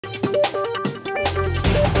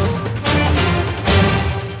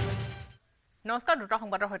নমস্কাৰ দুটা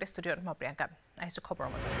সংবাদৰ সৈতে ষ্টুডিঅ'ত মই প্ৰিয়ংকা আহিছো খবৰ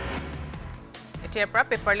মজা এতিয়াৰ পৰা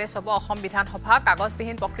পেপাৰলেছ হ'ব অসম বিধানসভা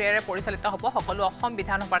কাগজবিহীন প্ৰক্ৰিয়াৰে পৰিচালিত হ'ব সকলো অসম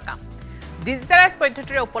বিধানসভাৰ কাম ডিজিটেলাইজ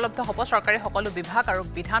পদ্ধতিৰে উপলব্ধ হ'ব চৰকাৰী সকলো বিভাগ আৰু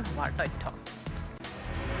বিধানসভাৰ তথ্য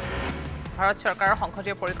ভাৰত চৰকাৰৰ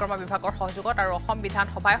সংসদীয় পৰিক্ৰমা বিভাগৰ সহযোগত আৰু অসম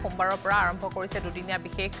বিধানসভাই সোমবাৰৰ পৰা আৰম্ভ কৰিছে দুদিনীয়া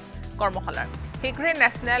বিশেষ কৰ্মশালা শীঘ্ৰে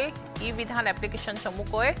নেশ্যনেল ই-বিধান এপ্লিকেশ্যন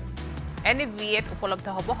চমুকৈ NVAত উপলব্ধ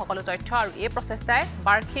হ'ব সকলো তথ্য আৰু এই প্ৰচেষ্টাই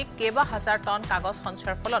বাৰ্ষিক কেইবা হাজাৰ টন কাগজ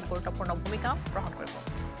সঞ্চয়ৰ ফলত গুৰুত্বপূৰ্ণ ভূমিকা গ্ৰহণ কৰিব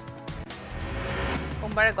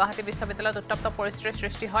সোমবাৰে গুৱাহাটী বিশ্ববিদ্যালয়ত উত্তপ্ত পৰিস্থিতিৰ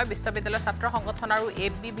সৃষ্টি হয় বিশ্ববিদ্যালয়ৰ ছাত্ৰ সংগঠন আৰু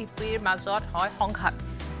ABVPৰ মাজত হয় সংঘাত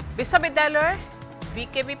বিশ্ববিদ্যালয়ৰ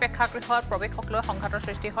VKB প্ৰেক্ষাগৃহত প্ৰৱেশক লৈ সংঘাতৰ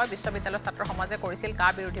সৃষ্টি হয় বিশ্ববিদ্যালয়ৰ ছাত্ৰ সমাজে কৰিছিল কা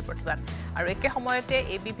বিৰোধী প্ৰতিবাদ আৰু একে সময়তে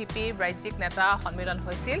ABVPৰ ৰাজ্যিক নেতা সন্মিলন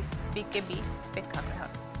হৈছিল VKB প্ৰেক্ষাগৃহত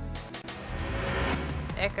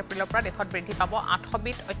 1 এপ্ৰিলৰ পৰা দেশত বৃদ্ধি পাব 800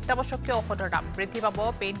 বিধ অত্যাৱশ্যকীয় ঔষধৰ দাম বৃদ্ধি পাব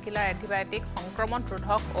পেইন কিলাৰ এন্টিবায়োটিক সংক্ৰমণ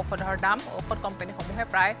ৰোধক ঔষধৰ দাম ঔষধ কোম্পানীসমূহে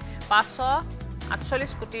প্ৰায়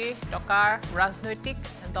 548 কোটি টকাৰ ৰাজনৈতিক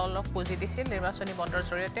দলক পুঁজি দিছিল নিৰ্বাচনী বণ্ডৰ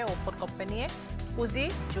জৰিয়তে ঔষধ কোম্পানীয়ে পুঁজি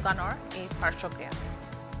যোগানৰ এই ফাৰ্ষ্টক্ৰিয়া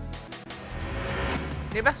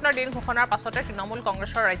নিৰ্বাচনৰ দিন ঘোষণাৰ পাছতে তৃণমূল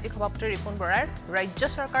কংগ্ৰেছৰ ৰাজ্যিক সভাপতি ৰিপুন বৰাৰ ৰাজ্য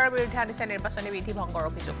চৰকাৰৰ বিৰুদ্ধে আনিছে নিৰ্বাচনী বিধি ভংগৰ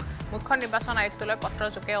অভিযোগ মুখ্য নিৰ্বাচন আয়ুক্তলৈ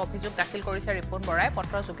পত্ৰযোগে অভিযোগ দাখিল কৰিছে ৰিপুন বৰাই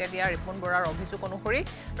পত্ৰযোগে দিয়া ৰিপুন বৰাৰ অভিযোগ অনুসৰি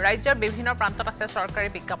ৰাজ্যৰ বিভিন্ন প্ৰান্তত আছে চৰকাৰী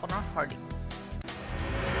বিজ্ঞাপনৰ হৰ্ডিং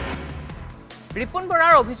ৰিপুন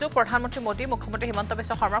বৰাৰ অভিযোগ প্ৰধানমন্ত্ৰী মোদী মুখ্যমন্ত্ৰী হিমন্ত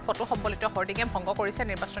বিশ্ব শৰ্মাৰ ফটো সম্বলিত হৰ্ডিঙে ভংগ কৰিছে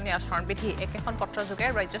নিৰ্বাচনী আচৰণ বিধি একেখন পত্ৰযোগে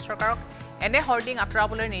ৰাজ্য চৰকাৰক এনে হৰ্ডিং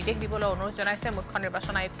আঁতৰাবলৈ নিৰ্দেশ দিবলৈ অনুৰোধ জনাইছে মুখ্য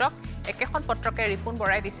নিৰ্বাচন আয়ুক্তক একেখন পত্ৰকে ৰিপুন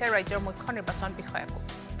বৰাই দিছে ৰাজ্যৰ মুখ্য নিৰ্বাচন বিষয়াক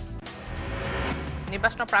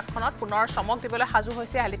নিৰ্বাচনৰ প্ৰাকখনত পুনৰ চমক দিবলৈ সাজু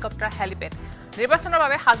হৈছে হেলিকপ্টাৰ হেলিপেড নিৰ্বাচনৰ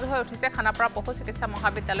বাবে সাজু হৈ উঠিছে খানাপাৰা পশু চিকিৎসা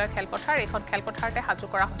মহাবিদ্যালয়ৰ খেলপথাৰ এইখন খেলপথাৰতে সাজু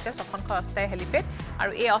কৰা হৈছে ছখনকৈ অস্থায়ী হেলিপেড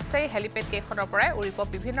আৰু এই অস্থায়ী হেলিপেড কেইখনৰ পৰাই উৰিব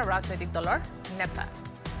বিভিন্ন ৰাজনৈতিক দলৰ নেতা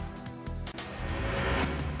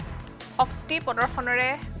শক্তি প্ৰদৰ্শনেৰে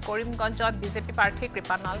কৰিমগঞ্জত বিজেপি প্ৰাৰ্থী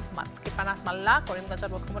কৃপানাথ মাল্লা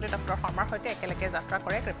কৰিমগঞ্জত মুখ্যমন্ত্ৰী ডক্টৰ শৰ্মাৰ সৈতে একেলগে যাত্ৰা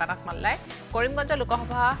কৰে কৃপানাথ মাল্লাই কৰিমগঞ্জ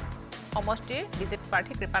লোকসভা সমষ্টিৰ বিজেপি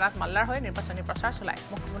প্ৰাৰ্থী কৃপানাথ মাল্লাৰ হৈ নিৰ্বাচনী প্ৰচাৰ চলায়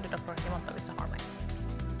মুখ্যমন্ত্ৰী ডক্টৰ হিমন্ত বিশ্ব শৰ্মাই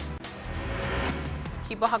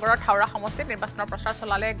শিৱসাগৰৰ থাউৰা সমষ্টিত নিৰ্বাচনৰ প্ৰচাৰ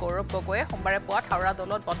চলালে গৌৰৱ গগৈয়ে সোমবাৰে পুৱা থাউৰা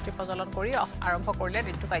দলত বন্তি প্ৰজ্বলন কৰি আৰম্ভ কৰিলে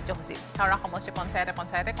দিনটো কাৰ্যসূচী থাউৰা সমষ্টি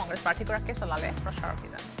পঞ্চায়তে কংগ্ৰেছ প্ৰাৰ্থীগৰাকীয়ে চলালে প্ৰচাৰ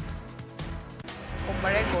অভিযান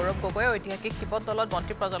সোমবাৰে গৌৰৱ গগৈয়ে ঐতিহাসিক শিৱ দলত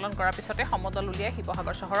বন্তি প্ৰজ্বলন কৰাৰ পিছতে সমদল উলিয়াই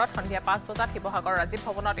শিৱসাগৰ চহৰত সন্ধিয়া 5 বজাত শিৱসাগৰ ৰাজীৱ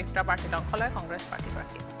ভৱনত ইফতাৰ পাৰ্টিত অংশ লয় কংগ্ৰেছ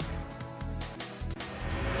প্ৰাৰ্থীগৰাকী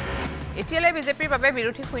এতিয়ালৈ বিজেপিৰ বাবে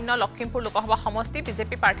বিৰোধী শূন্য লখিমপুৰ লোকসভা সমষ্টি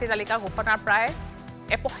বিজেপি প্ৰাৰ্থী তালিকা ঘোষণাৰ প্ৰায়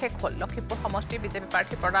এপশেষ হ'ল লখিমপুৰ সমষ্টি বিজেপি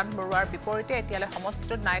প্ৰাৰ্থী প্ৰদান বৰুৱাৰ বিপৰীতে এতিয়ালৈ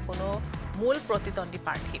সমষ্টিটোত নাই কোনো মূল প্ৰতিদ্বন্দ্বী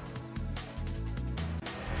প্ৰাৰ্থী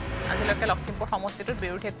আজিলৈকে লখিমপুৰ সমষ্টিটোত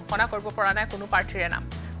বিৰোধীয়ে ঘোষণা কৰিব পৰা নাই কোনো প্ৰাৰ্থীৰে নাম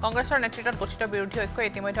কংগ্ৰেছৰ নেতৃত্বত গঠিত বিৰোধী ঐক্যই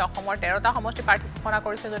ইতিমধ্যে অসমৰ 13টা সমষ্টি প্ৰাৰ্থী ঘোষণা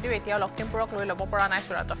কৰিছে যদিও এতিয়াও লখিমপুৰক লৈ ল'ব পৰা নাই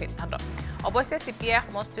চূড়ান্ত সিদ্ধান্ত অৱশ্যে CPI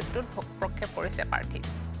সমষ্টিটোত প্ৰক্ষেপ কৰিছে প্ৰাৰ্থী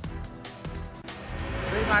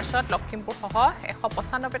 2 মাৰ্চত লখিমপুৰ সহ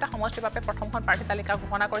 195টা সমষ্টিৰ বাবে প্ৰথমখন প্ৰাৰ্থী তালিকা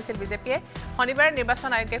ঘোষণা কৰিছিল বিজেপিয়ে শনিবাৰে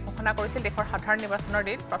নিৰ্বাচন আয়োগে ঘোষণা কৰিছিল দেশৰ সাধাৰণ নিৰ্বাচনৰ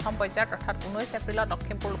দিন প্ৰথম পৰ্যায়ত অৰ্থাৎ 19 এপ্ৰিলত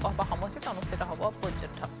লখিমপুৰ লোকসভা সমষ্টিত অনুষ্ঠিত হ'ব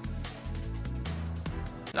ভোটযুদ্ধ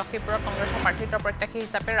লখিমপুৰত কংগ্ৰেছৰ প্ৰাৰ্থীত্ব প্ৰত্যাশী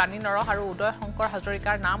হিচাপে ৰাণী নৰহ আৰু উদয় শংকৰ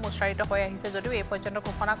হাজৰিকাৰ নাম উচ্চাৰিত হৈ আহিছে যদিও এই পৰ্যন্ত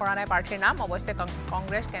ঘোষণা কৰা নাই প্ৰাৰ্থীৰ নাম অৱশ্যে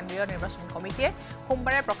কংগ্ৰেছ কেন্দ্ৰীয় নিৰ্বাচন কমিটিয়ে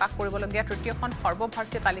সোমবাৰে প্ৰকাশ কৰিবলগীয়া তৃতীয়খন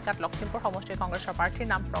সৰ্বভাৰতীয় তালিকাত লখিমপুৰ সমষ্টিৰ কংগ্ৰেছৰ প্ৰাৰ্থীৰ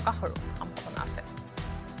নাম প্ৰকাশৰো সম্ভাৱনা আছে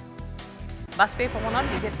বাজপেয়ী ভৱনত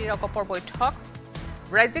বিজেপিৰ অগপৰ বৈঠক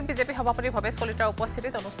ৰাজ্যিক বিজেপি সভাপতি ভৱেশ কলিতাৰ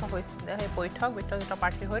উপস্থিতিত অনুষ্ঠিত হৈছে বৈঠক মিত্ৰজোঁটৰ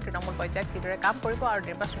প্ৰাৰ্থীৰ হৈ তৃণমূল পৰ্যায়ত কিদৰে কাম কৰিব আৰু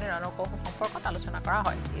নিৰ্বাচনী ৰণকৌশল সম্পৰ্কত আলোচনা কৰা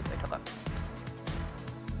হয় এই বৈঠকত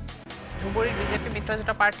ধুবুৰীত বিজেপি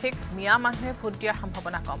মিত্ৰজোঁটৰ প্ৰাৰ্থীক মিয়া মানুহে ভোট দিয়াৰ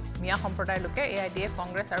সম্ভাৱনা কম মিয়া সম্প্ৰদায়ৰ লোকে AIDF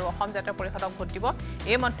কংগ্ৰেছ আৰু অসম জাতীয় পৰিষদক ভোট দিব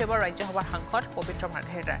এই মন্তব্য ৰাজ্যসভাৰ সাংসদ পবিত্ৰ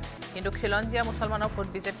মাৰ্ঘেৰিটাৰ কিন্তু খিলঞ্জীয়া মুছলমানৰ ভোট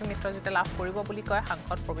বিজেপি মিত্ৰজোঁটে লাভ কৰিব বুলি কয়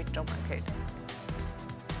সাংসদ পবিত্ৰ মাৰ্ঘেৰিটাই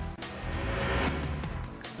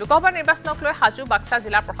লোকসভা নিৰ্বাচনক লৈ সাজু বাক্সা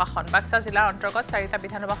জিলা প্ৰশাসন বাক্সা জিলাৰ অন্তৰ্গত 4টা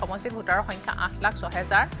বিধানসভা সমষ্টিত ভোটাৰৰ সংখ্যা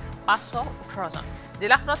 8,06,518 জন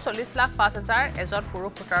জিলাখনত 40,05,000 এজন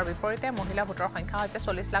পুৰুষ ভোটাৰৰ বিপৰীতে মহিলা ভোটাৰৰ সংখ্যা হৈছে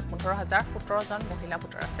 40,15,017 জন মহিলা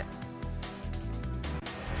ভোটাৰ আছে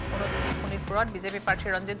শোণিতপুৰত বিজেপি প্ৰাৰ্থী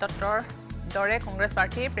ৰঞ্জিত দত্তৰ দৰে কংগ্ৰেছ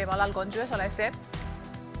প্ৰাৰ্থী প্ৰেমলাল গঞ্জুৱে চলাইছে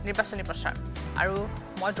নিৰ্বাচনী প্ৰচাৰ আৰু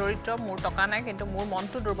মই দৰিদ্ৰ মোৰ টকা নাই কিন্তু মোৰ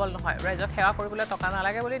মনটো দুৰ্বল নহয় ৰাইজক সেৱা কৰিবলৈ টকা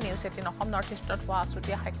নালাগে বুলি News18 অসম Northeastত হোৱা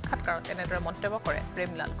আছুতীয়া সাক্ষাৎকাৰত এনেদৰে মন্তব্য কৰে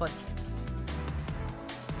প্ৰেমলাল গঞ্জু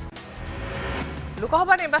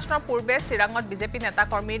লোকসভা নিৰ্বাচনৰ পূৰ্বে চিৰাঙত বিজেপি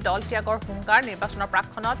নেতাকৰ্মীৰ দল ত্যাগৰ হুংকাৰ নিৰ্বাচনৰ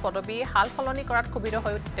প্ৰাক্ষণত পদবী হাল সলনি কৰাত ক্ষুব্ধ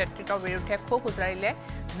হৈ নেতৃত্বৰ বিৰুদ্ধে ক্ষোভ উজৰাইলে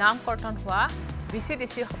নাম কৰ্তন হোৱা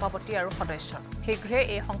ভিচিডিচিৰ সভাপতি আৰু সদস্য শীঘ্ৰে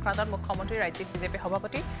এই সংক্ৰান্তত মুখ্যমন্ত্ৰী ৰাজ্যিক বিজেপি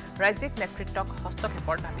সভাপতি ৰাজ্যিক নেতৃত্বক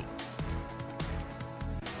হস্তক্ষেপৰ দাবী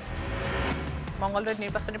মংগলদৈত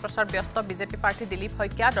নিৰ্বাচনী প্ৰচাৰ ব্যস্ত বিজেপি প্ৰাৰ্থী দিলীপ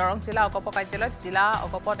শইকীয়া দৰং জিলা অগপ কাৰ্যালয়ত জিলা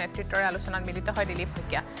অগপ নেতৃত্বৰে আলোচনাত মিলিত হয় দিলীপ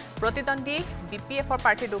শইকীয়া প্ৰতিদ্বন্দ্বী বিপিএফৰ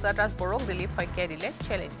প্ৰাৰ্থী দুৰ্গাদাস বড়োক দিলীপ শইকীয়াই দিলে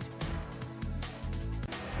চেলেঞ্জ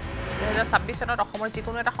 2026 চনত অসমৰ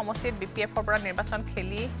যিকোনো এটা সমষ্টিত বিপিএফৰ পৰা নিৰ্বাচন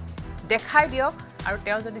খেলি দেখাই দিয়ক আৰু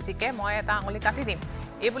তেওঁ যদি জিকে মই এটা আঙুলি কাটি দিম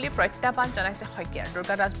এই বুলি প্ৰত্যাহ্বান জনাইছে শইকীয়া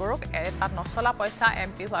দুৰ্গাদাস বড়োক এটা নচলা পইচা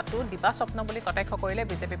এমপি হোৱাটো দিবা স্বপ্ন বুলি কটাক্ষ কৰিলে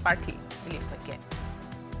বিজেপি প্ৰাৰ্থী দিলীপ শইকীয়াই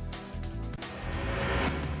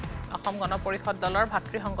অসম গণ পৰিষদ দলৰ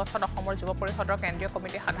ভাতৃ সংগঠন অসমৰ যুৱ পৰিষদৰ কেন্দ্ৰীয়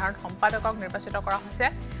কমিটিৰ সাধাৰণ সম্পাদকক নিৰ্বাচিত কৰা হৈছে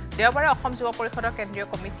দেওবাৰে অসম যুৱ পৰিষদৰ কেন্দ্ৰীয়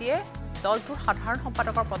কমিটিয়ে দলটোৰ সাধাৰণ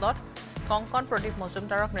সম্পাদকৰ পদত কংকন প্ৰদীপ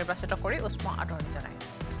মজুমদাৰক নিৰ্বাচিত কৰি উষ্ম আদৰণি জনায়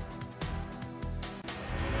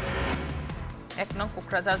 1 নং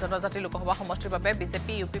কোকৰাঝাৰ জনজাতি লোকসভা সমষ্টিৰ বাবে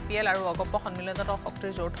বিজেপি ইউপিপিএল আৰু অগপ সন্মিলনত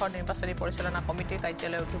শক্তিৰ যৌথ নিৰ্বাচনী পৰিচালনা কমিটিৰ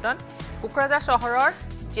কাৰ্যালয় উদ্বোধন কোকৰাঝাৰ চহৰৰ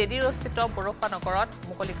জেডি ৰোডস্থিত বৰফা নগৰত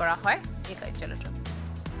মুকলি কৰা হয় এই কাৰ্যালয়টো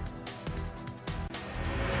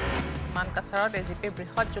মানকাছাৰত এজিপিৰ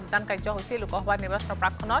বৃহৎ যোগদান কাৰ্যসূচী লোকসভা নিৰ্বাচনৰ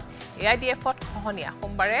প্ৰাক্ষণত এআইডিএফত খহনীয়া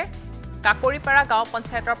সোমবাৰে কাকৰিপাৰা গাঁও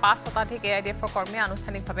পঞ্চায়তৰ 5 শতাধিক এআইডিএফৰ কৰ্মীয়ে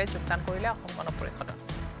আনুষ্ঠানিকভাৱে যোগদান কৰিলে অসম গণ পৰিষদত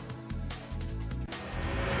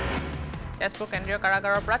তেজপুৰ কেন্দ্ৰীয়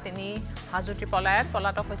কাৰাগাৰৰ পৰা 3 হাজুতি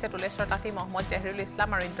পলাতক হৈছে তুলেশ্বৰ তাঁতী মহম্মদ জাহিৰুল ইছলাম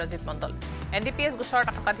আৰু ইন্দ্ৰজিৎ মণ্ডল এনডিপিএছ গোচৰৰ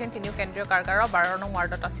আটকাধীন 3 কেন্দ্ৰীয় কাৰাগাৰৰ 12 নং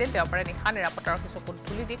ৱাৰ্ডত আছিল দেওবাৰে নিশা নিৰাপত্তাৰক্ষী চকুত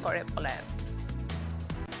ধুলি দি কৰে পলায়ন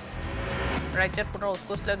ৰাজ্যত পুনৰ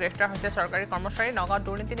উৎকোচ লৈ গ্ৰেপ্তাৰ হৈছে চৰকাৰী কৰ্মচাৰী নগাঁৱত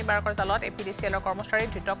দুৰ্নীতি নিবাৰকৰ জালত এপিডিচিএলৰ কৰ্মচাৰী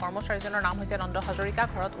ধৃত কৰ্মচাৰীজনৰ নাম হৈছে নন্দ হাজৰিকা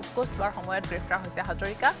ঘৰত উৎকোচ লোৱাৰ সময়ত গ্ৰেপ্তাৰ হৈছে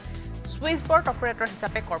হাজৰিকা সুইচ বৰ্ড অপাৰেটৰ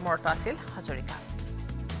হিচাপে কৰ্মৰত আছিল হাজৰিকা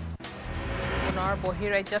পুনৰ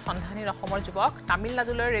বহিৰাজ্যত সন্ধানী অসমৰ যুৱক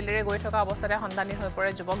তামিলনাডুলৈ ৰেলেৰে গৈ থকা অৱস্থাতে সন্ধানী হৈ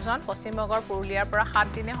পৰে যুৱকজন পশ্চিমবংগৰ পুৰুলিয়াৰ পৰা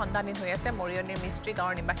 7 দিনে সন্ধানী হৈ আছে মৰিয়নিৰ মিস্ত্ৰী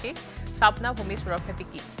গাঁৱৰ নিবাসী চাপনা ভূমি সুৰক্ষা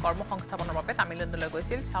পিকি কৰ্ম সংস্থাপনৰ বাবে তামিলনাডুলৈ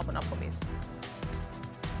গৈছিল চাপনা ভূমি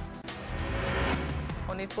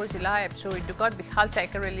শোণিতপুৰ জিলা এপছুৰ উদ্যোগত বিশাল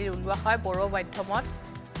চাইকেল ৰেলী উলিওৱা হয় বড়ো মাধ্যমত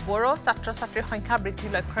বড়ো ছাত্ৰ-ছাত্ৰীৰ সংখ্যা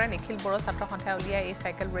বৃদ্ধিৰ লক্ষ্যৰে নিখিল বড়ো ছাত্ৰ সন্থাই উলিয়াই এই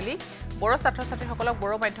চাইকেল ৰেলী বড়ো ছাত্ৰ-ছাত্ৰীসকলক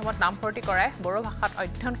বড়ো মাধ্যমত নামভৰ্তি কৰাই বড়ো ভাষাত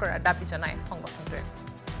অধ্যয়ন কৰাৰ দাবী জনায় সংগঠনটোৱে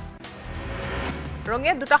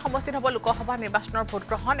ৰঙিয়াত দুটা সমষ্টিত হ'ব লোকসভা নিৰ্বাচনৰ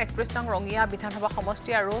ভোটগ্ৰহণ 31 নং ৰঙিয়া বিধানসভা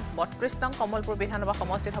সমষ্টি আৰু 32 নং কমলপুৰ বিধানসভা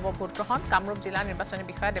সমষ্টিত হ'ব ভোটগ্ৰহণ কামৰূপ জিলা নিৰ্বাচনী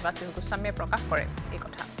বিষয়া দেৱাশিষ গোস্বামীয়ে প্ৰকাশ কৰে এই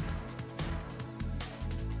কথা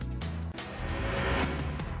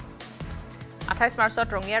 28 মাৰ্চত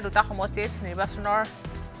ৰঙিয়াৰ দুটা সমষ্টিত নিৰ্বাচনৰ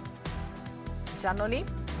জাননী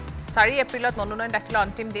 4 এপ্ৰিলত মনোনয়ন দাখিলৰ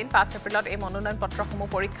অন্তিম দিন 5 এপ্ৰিলত এই মনোনয়ন পত্ৰসমূহ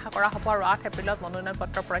পৰীক্ষা কৰা হ'ব আৰু 8 এপ্ৰিলত মনোনয়ন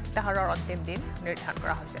পত্ৰ প্ৰত্যাহাৰৰ অন্তিম দিন নিৰ্ধাৰণ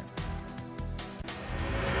কৰা হৈছে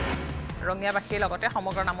ৰঙিয়াবাসীৰ লগতে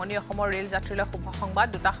সমগ্ৰ নামনি অসমৰ ৰেল যাত্ৰীলৈ শুভ সংবাদ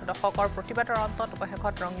দুটা দশকৰ প্ৰতিবাদৰ অন্তত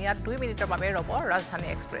উপশেষত ৰঙিয়াত 2 মিনিটৰ বাবে ৰ'ব ৰাজধানী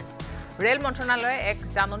এক্সপ্ৰেছ ৰেল মন্ত্ৰণালয়ে এক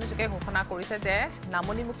জাননীযোগে ঘোষণা কৰিছে যে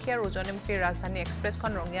নামনিমুখী আৰু উজনিমুখী ৰাজধানী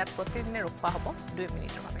এক্সপ্ৰেছখন ৰঙিয়াত প্ৰতিদিনে ৰখোৱা হ'ব 2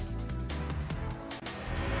 মিনিটৰ বাবে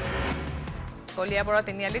কলিয়াবৰৰ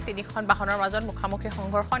তিনিআলিত 3খন বাহনৰ মাজত মুখামুখি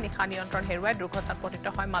সংঘৰ্ষ নিশা নিয়ন্ত্ৰণ হেৰুৱাই দুৰ্ঘটনাত পতিত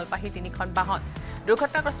হয় মালবাহী 3খন বাহন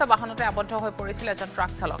দুৰ্ঘটনাগ্ৰস্ত বাহনতে আবদ্ধ হৈ পৰিছিল এজন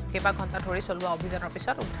ট্ৰাক চালক কেইবা ঘণ্টা ধৰি চলোৱা অভিযানৰ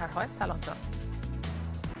পিছত উদ্ধাৰ হয় চালকজন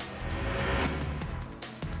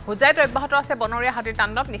হুজাইত অব্যাহত আছে বনৰীয়া হাতীৰ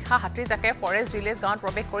তাণ্ডৱ নিশা হাতীৰ জাকে ফৰেষ্ট ভিলেজ গাঁৱত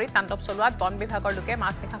প্ৰৱেশ কৰি তাণ্ডৱ চলোৱাত বন বিভাগৰ লোকে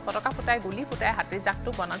মাজনিশা ফটকা ফুটাই গুলী ফুটাই হাতীৰ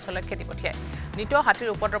জাকটোক বনাঞ্চললৈ খেদি পঠিয়ায় নিত হাতীৰ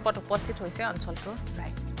উপদ্ৰৱত উপস্থিত হৈছে অঞ্চলটোৰ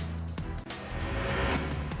ৰাইজ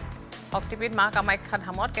শক্তিপীঠ মা কামাখ্যা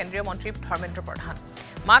ধামত কেন্দ্ৰীয় মন্ত্ৰী ধৰ্মেন্দ্ৰ প্ৰধান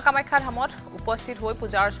মা কামাখ্যা ধামত উপস্থিত হৈ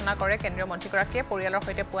পূজা অৰ্চনা কৰে কেন্দ্ৰীয় মন্ত্ৰীগৰাকীয়ে পৰিয়ালৰ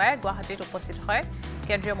সৈতে পুৱাই গুৱাহাটীত উপস্থিত হয়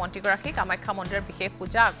কেন্দ্ৰীয় মন্ত্ৰীগৰাকী কামাখ্যা মন্দিৰৰ বিশেষ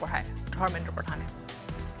পূজা আগবঢ়ায় ধৰ্মেন্দ্ৰ প্ৰধানে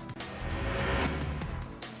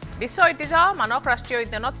বিশ্ব ঐতিহ্য মানস ৰাষ্ট্ৰীয়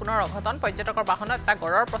উদ্যানত পুনৰ অঘটন পৰ্যটকৰ বাহনত এটা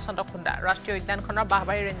গড়ৰ প্ৰচণ্ড খুন্দা ৰাষ্ট্ৰীয় উদ্যানখনৰ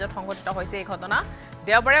বাহবাৰী ৰেঞ্জত সংঘটিত হৈছে এই ঘটনা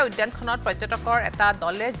দেওবাৰে উদ্যানখনত পৰ্যটকৰ এটা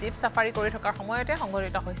দলে জীপ সাফাৰী কৰি থকাৰ সময়তে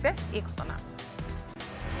সংঘটিত হৈছে এই ঘটনা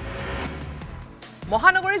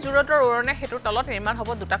মহানগৰী জুৰোডৰ উৰণে হেতুৰ তলত নিৰ্মাণ হ'ব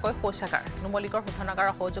দুটাকৈ শৌচাগাৰ নুমলীগড়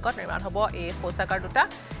শোধনাগাৰৰ সহযোগত নিৰ্মাণ হ'ব এই শৌচাগাৰ দুটা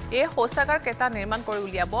এই শৌচাগাৰ কেইটা নিৰ্মাণ কৰি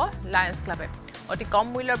উলিয়াব লায়ন্স ক্লাবে অতি কম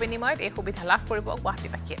মূল্যৰ বিনিময়ত এই সুবিধা লাভ কৰিব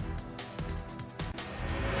গুৱাহাটীবাসীয়ে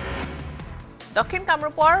দক্ষিণ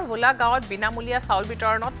কামৰূপৰ ভোলা গাঁৱত বিনামূলীয়া চাউল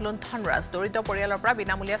বিতৰণত লুণ্ঠন ৰাজ দৰিদ্ৰ পৰিয়ালৰ পৰা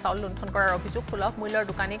বিনামূলীয়া চাউল লুণ্ঠন কৰাৰ অভিযোগ সুলভ মূল্যৰ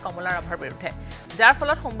দোকানী কমলা ৰাভাৰ বিৰুদ্ধে যাৰ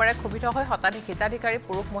ফলত সোমবাৰে ক্ষোভিত হৈ শতাধিক হিতাধিকাৰী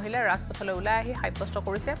পুৰুষ মহিলাই ৰাজপথলৈ ওলাই আহি সাব্যস্ত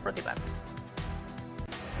কৰিছে প্ৰতিবাদ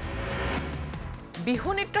বিহু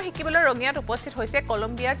নৃত্য শিকিবলৈ ৰঙিয়াত উপস্থিত হৈছে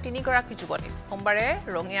কলম্বিয়াৰ 3 গৰাকী যুৱতী সোমবাৰে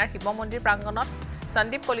ৰঙিয়াৰ শিৱ মন্দিৰ প্ৰাংগণত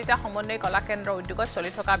সন্দীপ কলিতা সমন্বয় কলা কেন্দ্ৰ উদ্যোগত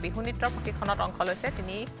চলি থকা বিহু নৃত্যৰ প্ৰশিক্ষণত অংশ লৈছে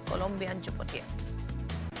 3 কলম্বিয়ান যুৱতীয়ে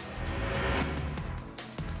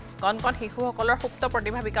কণ শিশুসকলৰ সুপ্ত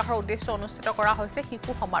প্ৰতিভা বিকাশৰ উদ্দেশ্য অনুষ্ঠিত কৰা হৈছে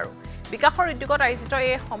শিশু সমাৰোহ বিকাশৰ উদ্যোগত আয়োজিত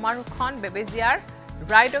এই সমাৰোহখন বেবেজিয়াৰ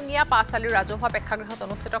ৰাইডঙিয়া পাছালিৰ ৰাজহুৱা প্ৰেক্ষাগৃহত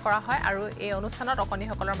অনুষ্ঠিত কৰা হয় আৰু এই অনুষ্ঠানত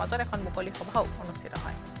অকণিসকলৰ মাজত এখন মুকলি সভাও অনুষ্ঠিত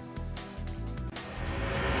হয়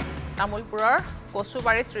তামুলপুৰৰ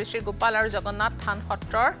কচুবাৰী শ্ৰী শ্ৰী গোপাল আৰু জগন্নাথ থান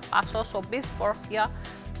সত্ৰৰ 524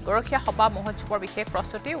 গৰখীয়া সভা মহোৎসৱৰ বিশেষ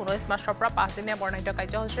প্ৰস্তুতি 19 মাৰ্চৰ পৰা 5 দিনীয়া বৰ্ণাঢ্য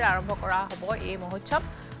কাৰ্যসূচী আৰম্ভ কৰা হ'ব এই মহোৎসৱ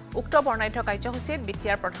উক্ত বৰ্ণাঢ্য কাৰ্যসূচীত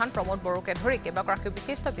বিটিআৰ প্ৰধান প্ৰমোদ বড়োকে ধৰি কেইবাগৰাকী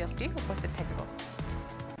বিশিষ্ট ব্যক্তি উপস্থিত থাকিব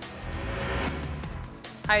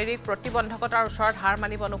শাৰীৰিক প্ৰতিবন্ধকতাৰ ওচৰত হাৰ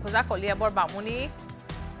মানিব নোখোজা কলিয়াবৰ বামুণী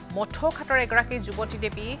মঠৌঘাটৰ এগৰাকী যুৱতী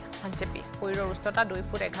দেৱী সঞ্জেপী শৰীৰৰ উচ্চতা 2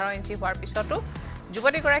 ফুট 11 ইঞ্চি হোৱাৰ পিছতো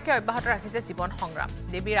যুৱতীগৰাকীয়ে অব্যাহত ৰাখিছে জীৱন সংগ্ৰাম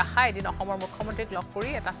দেৱীৰ আশা এদিন অসমৰ মুখ্যমন্ত্ৰীক লগ কৰি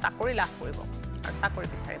এটা চাকৰি লাভ কৰিব আৰু চাকৰি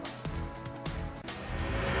বিচাৰিব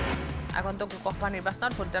আগন্তুক লোকসভা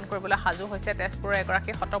নিৰ্বাচনত ভোটদান কৰিবলৈ সাজু হৈছে তেজপুৰৰ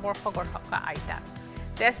এগৰাকী শতবৰ্ষ গঢ়কা আইতা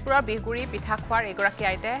তেজপুৰৰ বিহগুৰি পিঠা খোৱাৰ এগৰাকী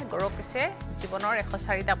আইতাই গৌৰৱিছে জীৱনৰ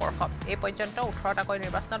 104টা বৰ্ষ এই পৰ্যন্ত 18টাকৈ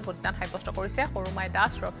নিৰ্বাচনত ভোটদান সাব্যস্ত কৰিছে সৰুমাই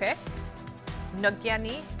দাস ৰফে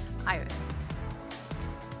নজ্ঞানী আয়নে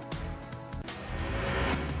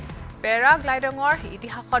পেৰাগ্লাইডিঙৰ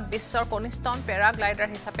ইতিহাসত বিশ্বৰ কনিষ্ঠতম পেৰাগ্লাইডাৰ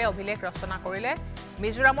হিচাপে অভিলেখ ৰচনা কৰিলে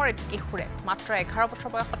মিজোৰামৰ এটি কিশোৰে মাত্ৰ 11 বছৰ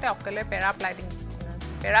বয়সতে অকলে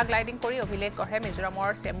পেৰাগ্লাইডিং কৰি অভিলেখ গঢ়ে মিজোৰামৰ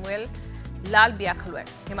সেমুৱেল লাল বিয়াখলুৱে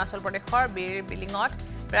হিমাচল প্ৰদেশৰ বিলিঙত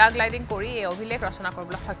পেৰাগ্লাইডিং কৰি এই অভিলেখ ৰচনা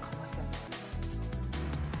কৰিবলৈ সক্ষম হৈছে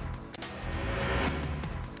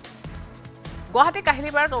গুৱাহাটী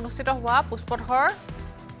কাহিলীবাৰত অনুষ্ঠিত হোৱা পুষ্পধৰ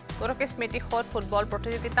গৰকী স্মৃতি সৌধ ফুটবল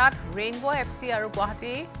প্ৰতিযোগিতাত ৰেইনবো এফচি আৰু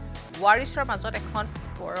গুৱাহাটী ৱাৰিছৰ মাজত এখন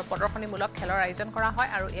প্ৰদৰ্শনীমূলক খেলৰ আয়োজন কৰা হয়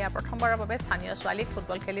আৰু এয়া প্ৰথমবাৰৰ বাবে স্থানীয় ছোৱালীক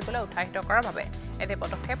ফুটবল খেলিবলৈ উৎসাহিত কৰাৰ বাবে এনে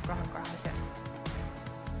পদক্ষেপ গ্ৰহণ কৰা হৈছে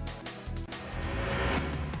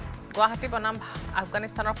গুৱাহাটী বনাম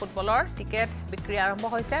আফগানিস্তানৰ ফুটবলৰ টিকেট বিক্ৰী আৰম্ভ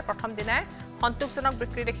হৈছে প্ৰথম দিনাই সন্তোষজনক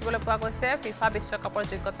বিক্ৰী দেখিবলৈ পোৱা গৈছে ফিফা বিশ্বকাপৰ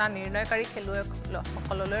যোগ্যতা নিৰ্ণয়কাৰী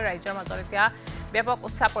খেলুৱৈসকললৈ ৰাজ্যৰ মাজত এতিয়া ব্যাপক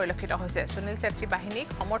উৎসাহ পৰিলক্ষিত হৈছে সুনীল চেত্ৰী বাহিনীক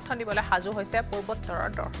সমৰ্থন দিবলৈ সাজু হৈছে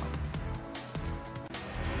পূৰ্বোত্তৰৰ দৰ্শক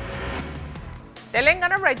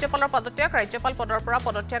তেলেংগানাৰ ৰাজ্যপালৰ পদত্যাগ ৰাজ্যপাল পদৰ পৰা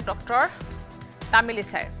পদত্যাগ ডক্টৰ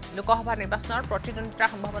তামিলিসাই লোকসভা নিৰ্বাচনৰ প্ৰতিদ্বন্দ্বিতাৰ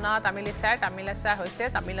সম্ভাৱনা তামিলিসাই হৈছে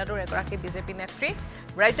তামিলনাডুৰ এগৰাকী বিজেপি নেত্ৰী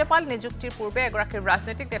ৰাজ্যপাল নিযুক্তিৰ পূৰ্বে এগৰাকী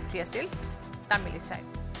ৰাজনৈতিক নেত্ৰী আছিল তামিলিসাই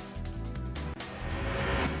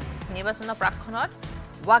নিৰ্বাচনৰ প্ৰাক্ষণত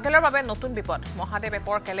ৱাগেলৰ বাবে নতুন বিপদ মহাদেৱ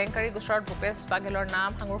এপৰ কেলেংকাৰী গোচৰত ভূপেশ ৱাগেলৰ নাম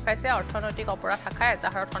সাঙুৰ খাইছে অৰ্থনৈতিক অপৰাধ শাখাই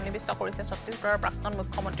এজাহাৰত সন্নিৱিষ্ট কৰিছে ছত্তীশগড়ৰ প্ৰাক্তন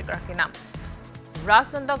মুখ্যমন্ত্ৰীগৰাকীৰ নাম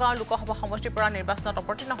ৰাজনন্দগাঁও লোকসভা সমষ্টিৰ পৰা নিৰ্বাচনত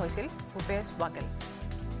অৱতীৰ্ণ হৈছিল ভূপেশ ৱাগেল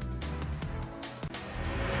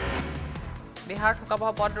বিহাৰত থকা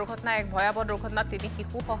পথ দুৰ্ঘটনা এক ভয়াৱহ দুৰ্ঘটনাত 3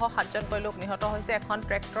 শিশুসহ 7জনকৈ লোক নিহত হৈছে এখন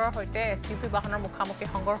ট্ৰেক্টৰৰ সৈতে এছইউভি বাহনৰ মুখামুখি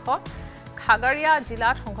সংঘৰ্ষ খাগৰিয়া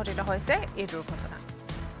জিলাত সংঘটিত হৈছে এই দুৰ্ঘটনা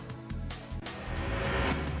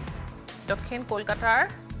দক্ষিণ কলকাতাৰ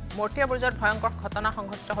মৰ্তিয়া ব্ৰিজত ভয়ংকৰ ঘটনা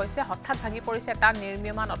সংঘটিত হৈছে হঠাৎ ভাগি পৰিছে এটা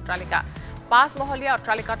নিৰ্মীয়মান অট্টালিকা 5 মহলীয়া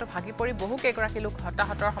অট্টালিকাটো ভাগি পৰি বহু কেইগৰাকী লোক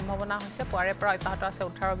হতাহতৰ সম্ভাৱনা হৈছে পুৱাৰে পৰা অব্যাহত আছে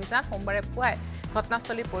উদ্ধাৰ অভিযান সোমবাৰে পুৱাই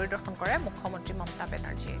ঘটনাস্থলী পৰিদৰ্শন কৰে মুখ্যমন্ত্ৰী মমতা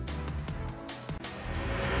বেনাৰ্জীয়ে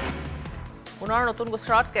পুনৰ নতুন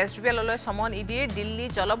গোচৰত কেজৰিৱাললৈ সমন ইডিৰ দিল্লী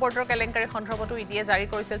জলবৰ্ডৰ কেলেংকাৰী সন্দৰ্ভতো ইডিয়ে জাৰি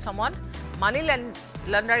কৰিছিল সমন মানি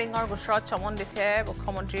লণ্ডাৰিঙৰ গোচৰত সমন দিছে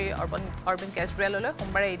মুখ্যমন্ত্ৰী অৰবিন্দ কেজৰিৱাললৈ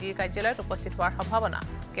সোমবাৰে ইডিৰ কাৰ্যালয়ত উপস্থিত হোৱাৰ সম্ভাৱনা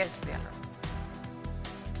কেজৰিৱালৰ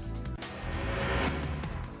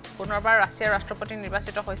পুনৰবাৰ ৰাছিয়াৰ ৰাষ্ট্ৰপতি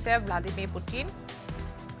নিৰ্বাচিত হৈছে ভ্লাদিমিৰ পুটিন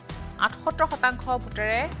 78%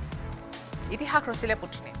 ভোটেৰে ইতিহাস ৰচিলে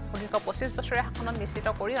পুটিনে সুদীৰ্ঘ 25 বছৰীয়া শাসনত নিশ্চিত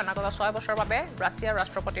কৰি অনাগত 6 বছৰৰ বাবে ৰাছিয়াৰ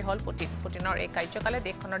ৰাষ্ট্ৰপতি হ'ল পুটিনৰ এই কাৰ্যকালে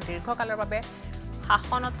দেশখনৰ দীৰ্ঘকালৰ বাবে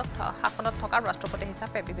শাসনত থকা ৰাষ্ট্ৰপতি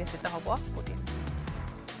হিচাপে বিবেচিত হ'ব পুটিন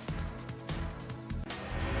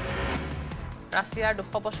ৰাছিয়াৰ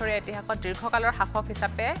 200 বছৰীয়া ইতিহাসত দীৰ্ঘকালৰ শাসক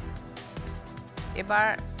হিচাপে এবাৰ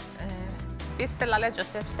পিছ পেলালে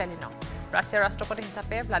জোসেফ ষ্টেলিনক ৰাছিয়াৰ ৰাষ্ট্ৰপতি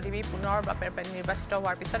হিচাপে ভ্লাদিমিৰ পুনৰ নিৰ্বাচিত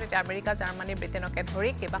হোৱাৰ পিছত এতিয়া আমেৰিকা জাৰ্মানী ব্ৰিটেইনকে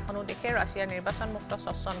ধৰি কেইবাখনো দেশে ৰাছিয়াৰ নিৰ্বাচন মুক্ত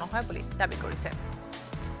স্বচ্ছ নহয় বুলি দাবী কৰিছে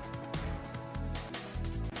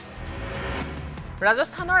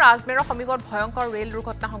ৰাজস্থানৰ আজমেৰৰ সমীপত ভয়ংকৰ ৰেল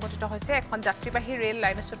দুৰ্ঘটনা সংঘটিত হৈছে এখন যাত্ৰীবাহী ৰেল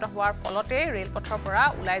লাইনচ্যুত হোৱাৰ ফলতে ৰেলপথৰ পৰা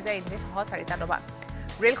ওলাই যায় ইঞ্জিনসহ 4টা ডবা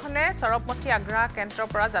ৰেলখনে সৰবমতি আগ্ৰা কেন্দ্ৰৰ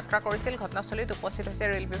পৰা যাত্ৰা কৰিছিল ঘটনাস্থলীত উপস্থিত হৈছে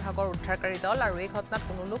ৰেল বিভাগৰ উদ্ধাৰকাৰী দল আৰু এই ঘটনাত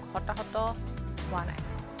কোনো লোক হতাহত হোৱা নাই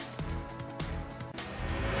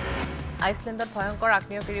আইচলেণ্ডত ভয়ংকৰ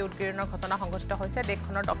আগ্নেয়গিৰি উদ্গীৰণৰ ঘটনা সংঘটিত হৈছে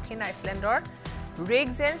দেশখনৰ দক্ষিণ আইচলেণ্ডৰ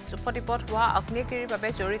ৰেগজেন্স উপদ্বীপত হোৱা আগ্নেয়গিৰিৰ বাবে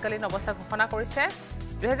জৰুৰীকালীন অৱস্থা ঘোষণা কৰিছে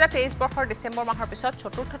 2023 বৰ্ষৰ ডিসেম্বৰ মাহৰ পিছত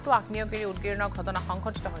চতুৰ্থটো আগ্নেয়গিৰি উদ্গীৰণৰ ঘটনা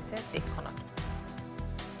সংঘটিত হৈছে দেশখনত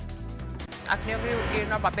আগ্নেয়গিৰি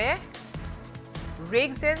উদ্গীৰণৰ বাবে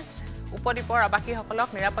ৰেগজেন্স উপদ্বীপৰ আবাসীসকলক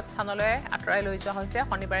নিৰাপদ স্থানলৈ আঁতৰাই লৈ যোৱা হৈছে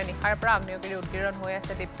শনিবাৰে নিশাৰ পৰা আগ্নেয়গিৰি উদ্গীৰণ হৈ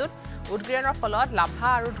আছে দ্বীপটোত উদ্গীৰণৰ ফলত লাভা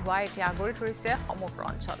আৰু ধোঁৱা এতিয়া আগৰি ধৰিছে সমগ্ৰ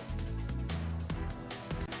অঞ্চল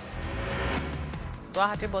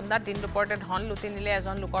গুৱাহাটীৰ বন্দাত দিন দুপৰতে ধন লুটি নিলে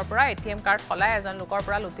এজন লোকৰ পৰা এটিএম কাৰ্ড সলাই এজন লোকৰ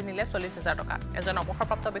পৰা লুটি নিলে 40,000 টকা এজন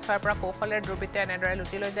অৱসৰপ্ৰাপ্ত বিষয়াৰ পৰা কৌশলেৰে দুৰ্বৃত্তে এনেদৰে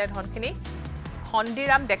লুটি লৈ যায় ধনখিনি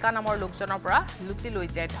খণ্ডিৰাম ডেকা নামৰ লোকজনৰ পৰা লুটি লৈ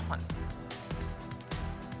যায় ধন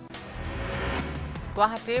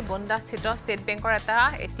গুৱাহাটীৰ বন্দাস্থিত ষ্টেট বেংকৰ এটা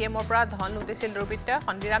এটিএমৰ পৰা ধন লুটিছিল দুৰ্বৃত্তই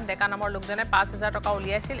খণ্ডিৰাম ডেকা নামৰ লোকজনে 5,000 টকা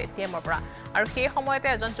উলিয়াইছিল এটিএমৰ পৰা আৰু সেই সময়তে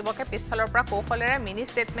এজন যুৱকে পিছফালৰ পৰা কৌশলেৰে মিনি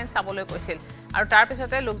ষ্টেটমেন্ট চাবলৈ কৈছিল আৰু তাৰ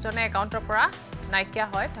পিছতে লোকজনে একাউণ্টৰ পৰা নাইকিয়া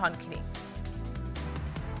হয় ধনখিনি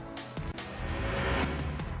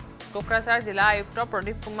কোকৰাঝাৰ জিলা আয়ুক্ত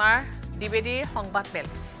প্ৰদীপ কুমাৰ দ্বিবেদীৰ সংবাদমেল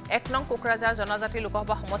 1 নং কোকৰাঝাৰ জনজাতি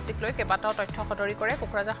লোকসভা সমষ্টিক লৈ কেইবাটাও তথ্য সদৰি কৰে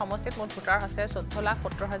কোকৰাঝাৰ সমষ্টিত মুঠ ভোটাৰ আছে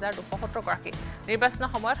 14,70,270 গৰাকী নিৰ্বাচনৰ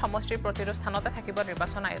সময়ত সমষ্টিৰ প্ৰতিটো স্থানতে থাকিব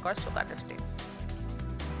নিৰ্বাচন আয়োগৰ চোকা দৃষ্টি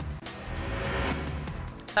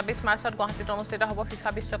 26 মাৰ্চত গুৱাহাটীত অনুষ্ঠিত হ'ব ফিফা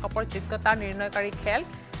বিশ্বকাপৰ যোগ্যতা নিৰ্ণয়কাৰী খেল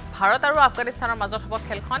ভাৰত আৰু আফগানিস্তানৰ মাজত হ'ব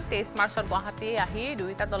খেলখন 23 মাৰ্চত গুৱাহাটী আহি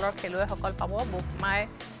দুইটা দলৰ খেলুৱৈসকল পাব বুক মাই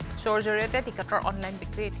শ্ব'ৰ জৰিয়তে টিকটৰ অনলাইন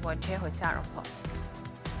বিক্ৰী ইতিমধ্যে হৈছে আৰম্ভ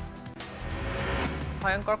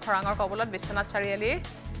ভয়ংকৰ খৰাঙৰ কবলত বিশ্বনাথ চাৰিআলিৰ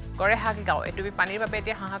গৰেহাগি গাঁও এটুপি পানীৰ বাবে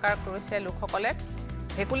এতিয়া হাহাকাৰ কৰিছে লোকসকলে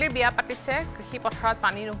ভেকুলিৰ বিয়া পাতিছে কৃষি পথাৰত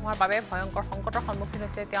পানী নোহোৱাৰ বাবে ভয়ংকৰ সংকটৰ সন্মুখীন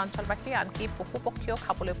হৈছে এতিয়া অঞ্চলবাসী আনকি পশু পক্ষীও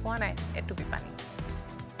খাবলৈ পোৱা নাই এটুপি পানী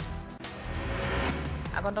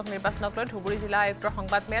আগন্তুক নিৰ্বাচনক লৈ ধুবুৰী জিলা আয়ুক্তৰ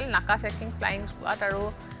সংবাদমেল নাকা চেকিং ফ্লাইং স্কোৱাড আৰু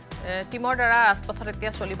টিমৰ দ্বাৰা ৰাজপথত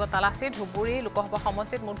এতিয়া চলিব তালাচী ধুবুৰী লোকসভা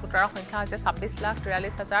সমষ্টিত মুঠ ভোটাৰৰ সংখ্যা হৈছে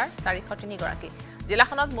 26,43,403 গৰাকী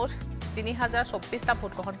জিলাখনত মুঠ 3,024টা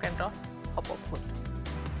ভোট গ্ৰহণ কেন্দ্ৰ হ'ব ভোট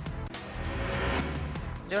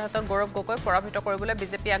যোৰহাটত গৌৰৱ গগৈক পৰাভূত কৰিবলৈ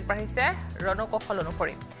বিজেপি আগবাঢ়িছে ৰণকৌশল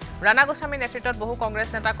অনুসৰি ৰাণা গোস্বামী নেতৃত্বত বহু কংগ্ৰেছ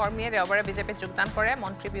নেতা কৰ্মীয়ে দেওবাৰে বিজেপিত যোগদান কৰে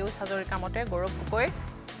মন্ত্ৰী পিয়ুষ হাজৰিকাৰ মতে গৌৰৱ গগৈ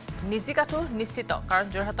নিজিকাটো নিশ্চিত কাৰণ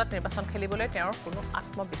যোৰহাটত নিৰ্বাচন খেলিবলৈ তেওঁৰ কোনো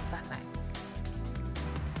আত্মবিশ্বাস নাই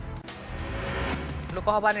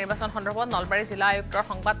লোকসভা নিৰ্বাচন সন্দৰ্ভত নলবাৰী জিলা আয়ুক্তৰ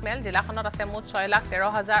সংবাদমেল জিলাখনত আছে মুঠ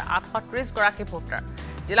 6,13,830 গৰাকী ভোটাৰ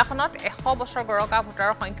জিলাখনত 100 বছৰ গৰকা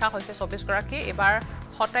ভোটাৰৰ সংখ্যা হৈছে 24 গৰাকী এবাৰ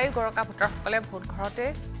 27 গৰকা ভোটাৰসকলে ভোট ঘৰতে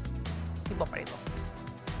দিব পাৰিব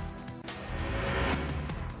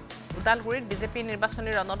উদালগুৰিত বিজেপি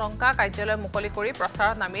নিৰ্বাচনী ৰণদংকা কাৰ্যালয় মুকলি কৰি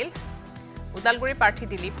প্ৰচাৰত নামিল উদালগুৰি প্ৰাৰ্থী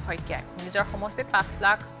দিলীপ শইকীয়াই নিজৰ সমষ্টিত 5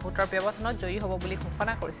 লাখ ভোটৰ ব্যৱধানত জয়ী হ'ব বুলি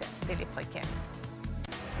ঘোষণা কৰিছে দিলীপ শইকীয়াই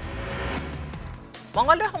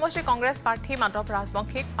মঙ্গলদৈ সমষ্টি কংগ্ৰেছ প্ৰাৰ্থী মাধৱ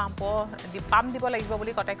ৰাজবংশীক পাম দিব লাগিব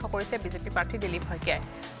বুলি কটাক্ষ কৰিছে বিজেপি প্ৰাৰ্থী দিলীপ শইকীয়াই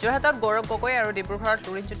যোৰহাটত গৌৰৱ গগৈ আৰু ডিব্ৰুগড়ত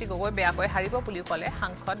লুৰিণজ্যোতি গগৈ বেয়াকৈ হাৰিব বুলি ক'লে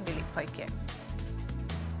সাংসদ দিলীপ শইকীয়াই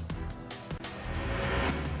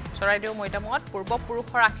চৰাইদেউ মৈদামত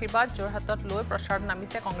পূৰ্বপুৰুষৰ আশীৰ্বাদ যোৰহাটত লৈ প্ৰচাৰত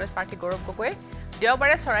নামিছে কংগ্ৰেছ প্ৰাৰ্থী গৌৰৱ গগৈ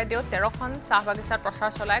দেওবাৰে চৰাইদেউত 13খন চাহ বাগিচাত প্ৰচাৰ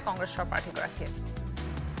চলায় কংগ্ৰেছৰ প্ৰাৰ্থীগৰাকীয়ে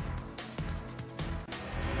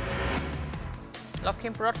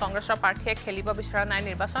লখিমপুৰত কংগ্ৰেছৰ প্ৰাৰ্থীয়ে খেলিব বিচৰা নাই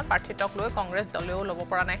নিৰ্বাচন প্ৰাৰ্থীত্বক লৈ কংগ্ৰেছ দলেও ল'ব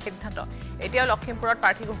পৰা নাই সিদ্ধান্ত এতিয়াও লখিমপুৰত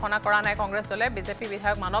প্ৰাৰ্থী ঘোষণা কৰা নাই কংগ্ৰেছ দলে বিজেপি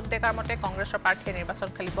বিধায়ক মানৱ ডেকাৰ মতে কংগ্ৰেছৰ প্ৰাৰ্থীয়ে নিৰ্বাচন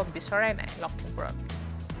খেলিব বিচৰাই নাই লখিমপুৰত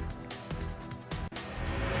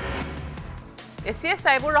এছিএছ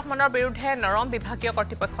সাইবুৰ ৰহমানৰ বিৰুদ্ধে নৰম বিভাগীয়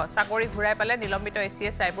কৰ্তৃপক্ষ চাকৰি ঘূৰাই পালে নিলম্বিত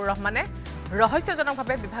এছিএছ সাইবুৰ ৰহমানে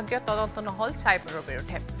ৰহস্যজনকভাৱে বিভাগীয় তদন্ত নহল সাইবুৰৰ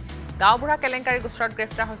বিৰুদ্ধে গাঁওবুঢ়া কেলেংকাৰী গোচৰত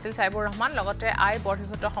গ্ৰেপ্তাৰ হৈছিল সাইবুৰ ৰহমান লগতে আই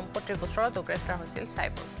বৰ্ধিভূত সম্পত্তিৰ গোচৰতো গ্ৰেপ্তাৰ হৈছিল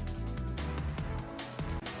সাইবুৰ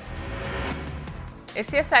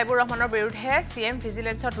এছিএছ সাইবুৰ ৰহমানৰ বিৰুদ্ধে সিএম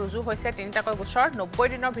ভিজিলেন্সত ৰুজু হৈছে 3টাকৈ গোচৰ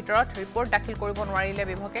 90 দিনৰ ভিতৰত ৰিপৰ্ট দাখিল কৰিব নোৱাৰিলে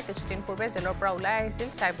বিভাগে কিছুদিন পূৰ্বে জেলৰ পৰা ওলাই আহিছিল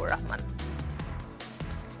সাইবুৰ ৰহমান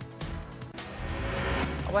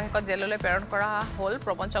অৱশেষত জেললৈ প্ৰেৰণ কৰা হ'ল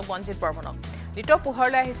প্ৰবঞ্চক বঞ্জিত বৰ্মনক নিতৌ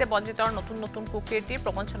পোহৰলৈ আহিছে বঞ্জিতৰ নতুন নতুন কুকীৰ্তি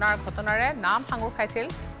প্ৰবঞ্চনাৰ ঘটনাৰে নাম সাঙুৰ খাইছিল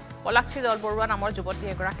পলাক্ষী দলবৰুৱা নামৰ যুৱতী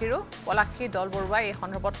এগৰাকীৰো পলাক্ষী দলবৰুৱাই এই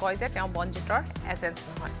সন্দৰ্ভত কয় যে তেওঁ বঞ্জিতৰ এজেণ্ট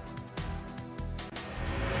নহয়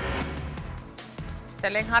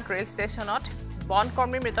চেলেংহাট ৰেল ষ্টেচনত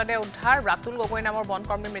বনকৰ্মীৰ মৃতদেহ উদ্ধাৰ ৰাতুল গগৈ নামৰ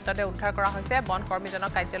বনকৰ্মীৰ মৃতদেহ উদ্ধাৰ কৰা হৈছে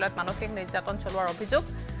বনকৰ্মীজনক কাৰ্যালয়ত মানসিক নিৰ্যাতন চলোৱাৰ অভিযোগ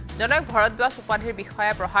জনক ভৰদ্বাজ উপাধিৰ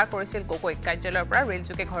বিষয়ে প্ৰহাৰ কৰিছিল গগৈ কাৰ্যালয়ৰ পৰা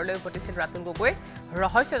ৰেলযোগে ঘৰলৈ উভতিছিল ৰাতুল গগৈ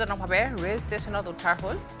ৰহস্যজনকভাৱে ৰেল ষ্টেচনত উদ্ধাৰ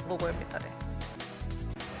হ'ল গগৈৰ মৃতদেহ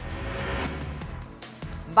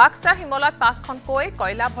বাক্সা হিমলাত 5খনকৈ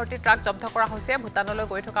কয়লা ভৰ্তি ট্ৰাক জব্দ কৰা হৈছে ভূটানলৈ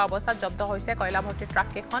গৈ থকা অৱস্থাত জব্দ হৈছে কয়লা ভৰ্তি ট্ৰাক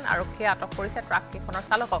কেইখন আৰক্ষীয়ে আটক কৰিছে ট্ৰাক কেইখনৰ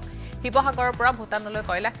চালকক শিৱসাগৰৰ পৰা ভূটানলৈ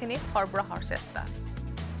কয়লাখিনি সৰবৰাহৰ চেষ্টা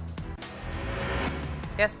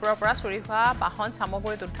তেজপুৰৰ পৰা চুৰি হোৱা বাহন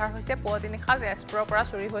সামগ্ৰীত উদ্ধাৰ হৈছে পুৱতি নিশা তেজপুৰৰ পৰা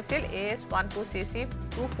চুৰি হৈছিল AS12CC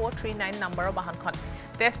 2439 নম্বৰৰ বাহনখন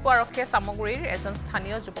তেজপুৰ আৰক্ষীয়ে সামগ্ৰীৰ এজন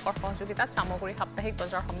স্থানীয় যুৱকৰ সহযোগিতাত সামগ্ৰী সাপ্তাহিক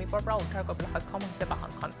বজাৰ সমীপৰ পৰা উদ্ধাৰ কৰিবলৈ সক্ষম হৈছে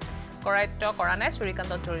বাহনখন কৰায়ত্ব কৰা নাই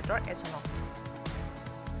চুৰিকাণ্ডত জড়িত এজনক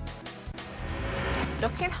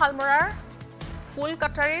দক্ষিণ হালমৰাৰ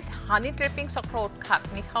ফুলকাটাৰীত হানি ট্ৰেপিং চক্ৰ উৎখাত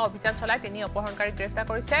নিশা অভিযান চলাই তিনি অপহৰণকাৰীক গ্ৰেপ্তাৰ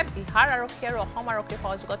কৰিছে বিহাৰ আৰক্ষী আৰু অসম আৰক্ষীৰ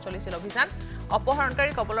সহযোগত চলিছিল অভিযান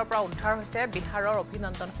অপহৰণকাৰী কবলৰ পৰা উদ্ধাৰ হৈছে বিহাৰৰ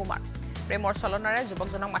অভিনন্দন কুমাৰ প্ৰেমৰ চলনাৰে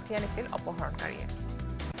যুৱকজনক মাতি আনিছিল অপহৰণকাৰীয়ে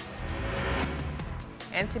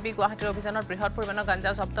NCB গুৱাহাটীৰ অভিযানত বৃহৎ পৰিমাণৰ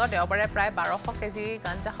গাঞ্জা জব্দ দেওবাৰে প্ৰায় 1200 কেজি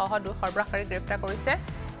গাঞ্জা সহ দুই সৰবৰাহকাৰী গ্ৰেপ্তাৰ কৰিছে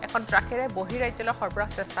এখন ট্ৰাকেৰে বহিৰাজ্যলৈ সৰবৰাহ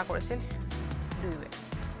চেষ্টা কৰিছিল দুইৱে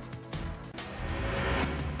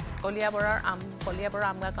কলিয়াবৰৰ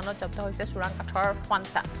আমগাঁৱত জব্দ হৈছে চোৰাং কাঠৰ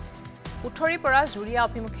ফান্তা উঠৰিৰ পৰা জুৰিয়া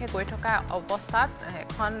অভিমুখে গৈ থকা অৱস্থাত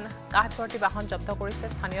এখন কাঠ ভৰ্তি বাহন জব্দ কৰিছে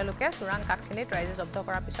স্থানীয় লোকে চোৰাং কাঠখিনি ৰাইজে জব্দ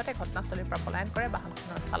কৰাৰ পিছতে ঘটনাস্থলীৰ পৰা পলায়ন কৰে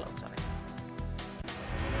বাহনখনৰ চালকজনে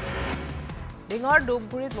ডিঙৰ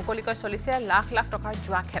ডুবগুৰিত মুকলিকৈ চলিছে লাখ লাখ টকাৰ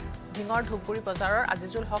জুৱা খেল ডিঙৰ ধুবগুৰি বজাৰৰ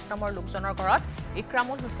আজিজুল হক নামৰ লোকজনৰ ঘৰত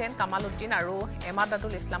ইক্ৰামুল হুছেইন কামালউদ্দিন আৰু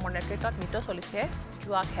এমাদাদুল ইছলামৰ নেতৃত্বত নিত চলিছে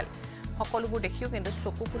জুৱা খেল সকলোবোৰ দেখিও কিন্তু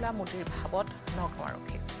চকুকুলা মুদিৰ ভাৱত নগাঁও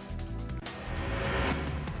আৰক্ষী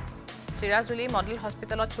চিৰাজুলি মডেল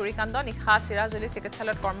হস্পিটেলত চুৰিকাণ্ড নিশা চিৰাজুলি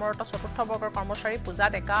চিকিৎসালয়ত কৰ্মৰত চতুৰ্থ বৰ্গৰ কৰ্মচাৰী পূজা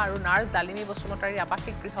ডেকা আৰু নাৰ্ছ ডালিমী বসুমতাৰীৰ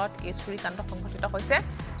আৱাসিক গৃহত এই চুৰিকাণ্ড সংঘটিত হৈছে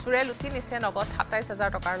চুৰে লুটি নিছে নগদ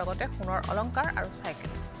 27000 টকাৰ লগতে সোণৰ অলংকাৰ আৰু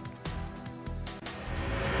চাইকেল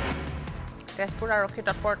তেজপুৰ আৰক্ষী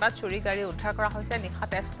তৎপৰতাত চুৰি গাড়ী উদ্ধাৰ কৰা হৈছে নিশা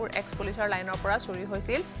তেজপুৰ এক্স পুলিচৰ লাইনৰ পৰা চুৰি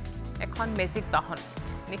হৈছিল এখন মেজিক বাহন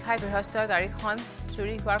নিশাই গৃহস্থ গাড়ীখন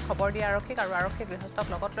চুৰি হোৱাৰ খবৰ দিয়া আৰক্ষীক আৰু আৰক্ষী গৃহস্থক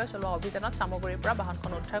লগত লৈ চলোৱা অভিযানত সামগ্ৰীৰ পৰা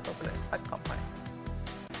বাহনখন উদ্ধাৰ কৰিবলৈ সক্ষম হয়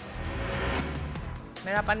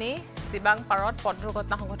মেৰাপানী সিবাং পাৰত পথ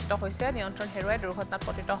দুৰ্ঘটনা সংঘটিত হৈছে নিয়ন্ত্ৰণ হেৰুৱাই দুৰ্ঘটনাত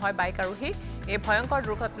পতিত হয় বাইক আৰোহী এই ভয়ংকৰ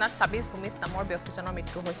দুৰ্ঘটনাত 26 ভূমিজ নামৰ ব্যক্তিজনৰ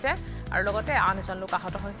মৃত্যু হৈছে আৰু লগতে আন এজন লোক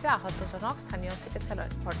আহত হৈছে আহতজনক স্থানীয়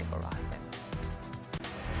চিকিৎসালয়ত ভৰ্তি কৰোৱা হৈছে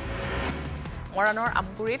মৰাণৰ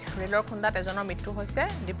আমগুৰিত ৰেলৰ খুন্দাত এজনৰ মৃত্যু হৈছে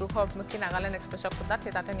ডিব্ৰুগড় অভিমুখী নাগালেণ্ড এক্সপ্ৰেছৰ খুন্দাত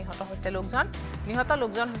তাতে নিহত হৈছে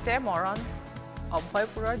লোকজন হৈছে মৰণ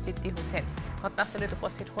অভয়পুৰৰ জিদ্দি হুছেইন ঘটনাস্থলীত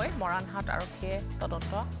উপস্থিত হৈ মৰাণহাট আৰক্ষীয়ে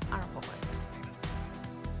তদন্ত আৰম্ভ কৰিছে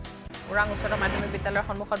ওৰাং উচ্চতৰ মাধ্যমিক বিদ্যালয়ৰ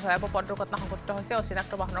সন্মুখত ভয়াৱহ পথ দুৰ্ঘটনা সংঘটিত হৈছে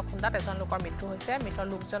অচিনাক্ত বাহনৰ খুন্দাত এজন লোকৰ মৃত্যু হৈছে মৃত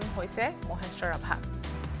লোকজন হৈছে মহেশ্বৰ ৰাভা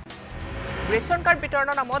ৰেচন কাৰ্ড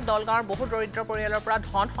বিতৰণৰ নামত দলগাঁৱৰ বহু দৰিদ্ৰ পৰিয়ালৰ পৰা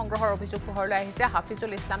ধন সংগ্ৰহৰ অভিযোগ পোহৰলৈ আহিছে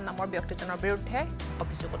হাফিজুল ইছলাম নামৰ ব্যক্তিজনৰ বিৰুদ্ধে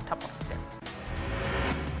অভিযোগ উত্থাপন হৈছে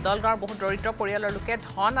দলগাঁৱৰ বহু দৰিদ্ৰ পৰিয়ালৰ লোকে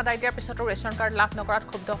ধন আদায় দিয়াৰ পিছতো ৰেচন কাৰ্ড লাভ নকৰাত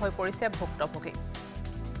ক্ষুব্ধ হৈ পৰিছে ভুক্তভোগী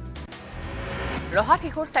ৰহা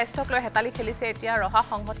শিশুৰ স্বাস্থ্যক লৈ হেতালি খেলিছে এতিয়া ৰহা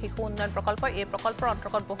সংঘত শিশু উন্নয়ন প্ৰকল্প এই প্ৰকল্পৰ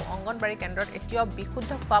অন্তৰ্গত বহু অংগনবাড়ী কেন্দ্ৰত এতিয়াও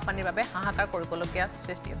বিশুদ্ধ খোৱা পানীৰ বাবে হাহাকাৰ কৰিবলগীয়া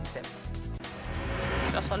সৃষ্টি হৈছে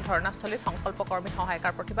চল ধৰ্ণাস্থলীত সংকল্প কৰ্মী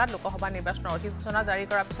সহায়কাৰ প্ৰতিবাদ লোকসভা নিৰ্বাচনৰ অধিসূচনা জাৰি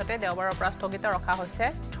কৰাৰ পিছতে দেওবাৰৰ পৰা স্থগিত ৰখা হৈছে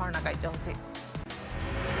ধৰ্ণা কাৰ্যসূচী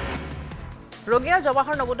ৰঙিয়া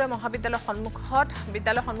জৱাহৰ নবোদয় মহাবিদ্যালয়ৰ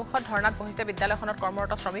সন্মুখত ধৰ্ণাত বহিছে বিদ্যালয়খনত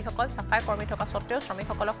কৰ্মৰত শ্ৰমিকসকল সাফাই কৰ্মী থকা সত্ত্বেও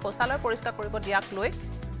শ্ৰমিকসকলক শৌচালয় পৰিষ্কাৰ কৰিব দিয়াক লৈ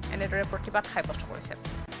এনেদৰে প্ৰতিবাদ সাব্যস্ত কৰিছে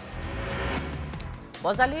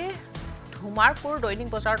বজালীৰ ধুমাৰপুৰ দৈনিক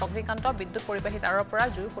বজাৰত অগ্নিকাণ্ড বিদ্যুৎ পৰিবাহী তাৰৰ পৰা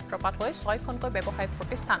জুইৰ সূত্ৰপাত হৈ 6খনকৈ ব্যৱসায়িক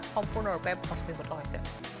প্ৰতিষ্ঠান সম্পূৰ্ণৰূপে ভস্মীভূত হৈছে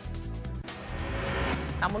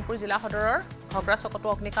তামুলপুৰ জিলা সদৰৰ ঘগ্ৰা চকতো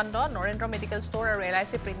অগ্নিকাণ্ড নৰেন্দ্ৰ মেডিকেল ষ্ট'ৰ আৰু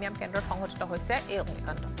LIC প্ৰিমিয়াম কেন্দ্ৰত সংঘটিত হৈছে এই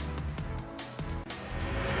অগ্নিকাণ্ড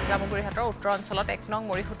জামুগুৰিহাটৰ উত্তৰ অঞ্চলত 1 নং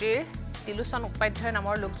মৰিখুটিৰ তিলুচন উপাধ্যায়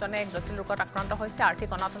নামৰ লোকজনে এক জটিল ৰোগত আক্ৰান্ত হৈছে আৰ্থিক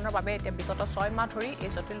অনাটনৰ বাবে এতিয়া বিগত 6 মাহ ধৰি এই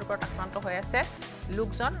জটিল ৰোগত আক্ৰান্ত হৈ আছে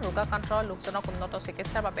লোকজন ৰোগাক্ৰান্ত লোকজনক উন্নত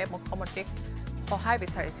চিকিৎসাৰ বাবে মুখ্যমন্ত্ৰীক সহায়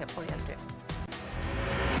বিচাৰিছে পৰিয়ালটোৱে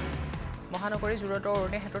মহানগৰী জুৰোডৰ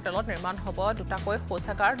অৰুণী হেতুৰ তলত নিৰ্মাণ হ'ব দুটাকৈ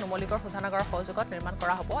শৌচাগাৰ নুমলীগড় শোধনাগাৰৰ সহযোগত নিৰ্মাণ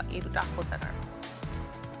কৰা হ'ব এই দুটা শৌচাগাৰ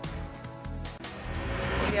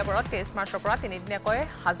কলিয়াবৰত 23 মাৰ্চৰ পৰা 3 দিনীয়াকৈ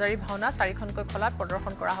হাজাৰী ভাওনা 4খনকৈ খলাত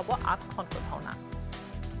প্ৰদৰ্শন কৰা হ'ব 8খনকৈ ভাওনা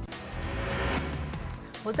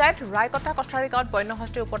হুজাইত ৰায়কটা কঠাৰী গাঁৱত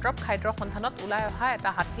বন্যহস্তীৰ উপদ্ৰৱ খাদ্যৰ সন্ধানত ওলাই অহা এটা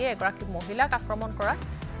হাতীয়ে এগৰাকী মহিলাক আক্ৰমণ কৰা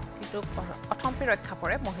কিন্তু অথম্পি ৰক্ষা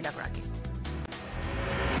পৰে মহিলাগৰাকী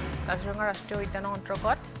কাজিৰঙা ৰাষ্ট্ৰীয় উদ্যানৰ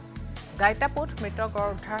অন্তৰ্গত গাইটাপুত মৃত গড়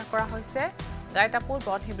উদ্ধাৰ কৰা হৈছে গাইটাপুত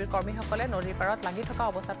বন শিবিৰ কৰ্মীসকলে নদীৰ পাৰত লাগি থকা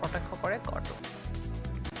অৱস্থাত প্ৰত্যক্ষ কৰে গড়টো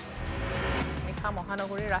তথা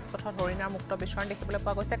মহানগৰীৰ ৰাজপথত হৰিণাৰ মুক্ত বিচৰণ দেখিবলৈ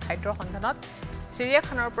পোৱা গৈছে খাদ্যৰ সন্ধানত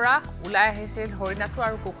চিৰিয়াখানাৰ পৰা ওলাই আহিছিল হৰিণাটো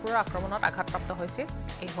আৰু কুকুৰৰ আক্ৰমণত আঘাতপ্ৰাপ্ত হৈছিল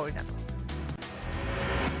এই হৰিণাটো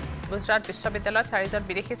গুজৰাট বিশ্ববিদ্যালয়ত 4জন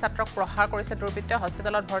বিদেশী ছাত্ৰক প্ৰহাৰ কৰিছে দুৰ্বৃত্তই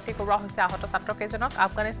হস্পিটেলত ভৰ্তি কৰোৱা হৈছে আহত ছাত্ৰকেইজনক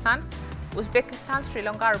আফগানিস্তান উজবেকিস্তান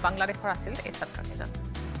শ্ৰীলংকা আৰু বাংলাদেশৰ আছিল এই ছাত্ৰকেইজন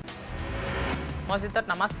মছজিদত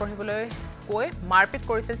নামাজ পঢ়িবলৈ কৈ মাৰপিট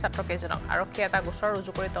কৰিছিল ছাত্ৰকেইজনক আৰক্ষীয়ে এটা গোচৰ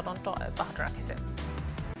ৰুজু কৰি তদন্ত অব্যাহত ৰাখিছে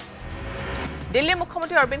দিল্লীৰ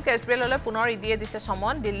মুখ্যমন্ত্ৰী অৰবিন্দ কেজৰিৱাললৈ পুনৰ ইডিয়ে দিছে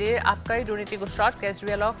সমন দিল্লীৰ আবকাৰী দুৰ্নীতি গোচৰত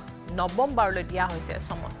কেজৰিৱালক নৱম বাৰলৈ দিয়া হৈছে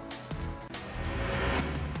সমন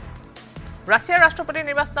ৰাছিয়াৰ ৰাষ্ট্ৰপতি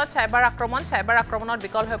নিৰ্বাচনত চাইবাৰ আক্ৰমণত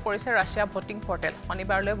বিকল হৈ পৰিছে ৰাছিয়া ভোটিং পৰ্টেল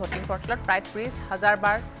শনিবাৰলৈ ভোটিং পৰ্টেলত প্ৰায় 30,000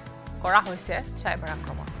 বাৰ কৰা হৈছে চাইবাৰ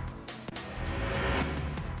আক্ৰমণ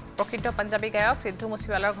প্ৰকৃত পঞ্জাবী গায়ক সিদ্ধু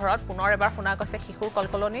মুছেৱালাৰ ঘৰত পুনৰ এবাৰ শুনা গৈছে শিশুৰ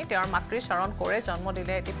কলকলনি তেওঁৰ মাতৃ শৰণ কোৰে জন্ম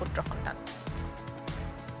দিলে এটি পুত্ৰ সন্তান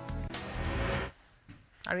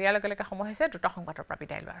আৰু ইয়াৰ লগে লগে সময় হৈছে দুটা সংবাদৰ পৰা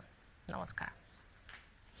বিদায় লোৱাৰ নমস্কাৰ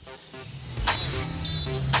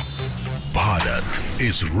भारत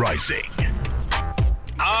is rising.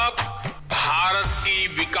 अब भारत की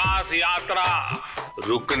विकास यात्रा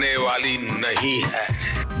रुकने वाली नहीं है.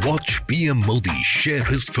 Watch PM Modi share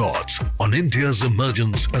his thoughts on India's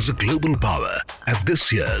emergence as a global power at this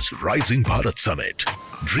year's Rising Bharat Summit.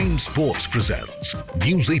 Dream Sports presents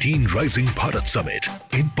News18 Rising Bharat Summit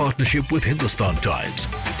in partnership with Hindustan Times,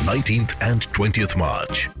 19th and 20th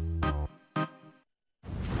March.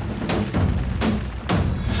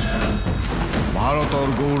 ভাৰতৰ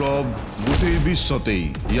গৌৰৱ গোটেই বিশ্বতেই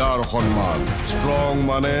ইয়াৰ সন্মান strong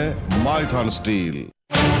মানে Maithon steel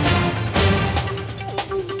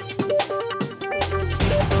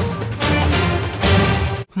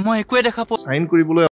মই একোৱে দেখা পোৱা sign কৰিবলৈ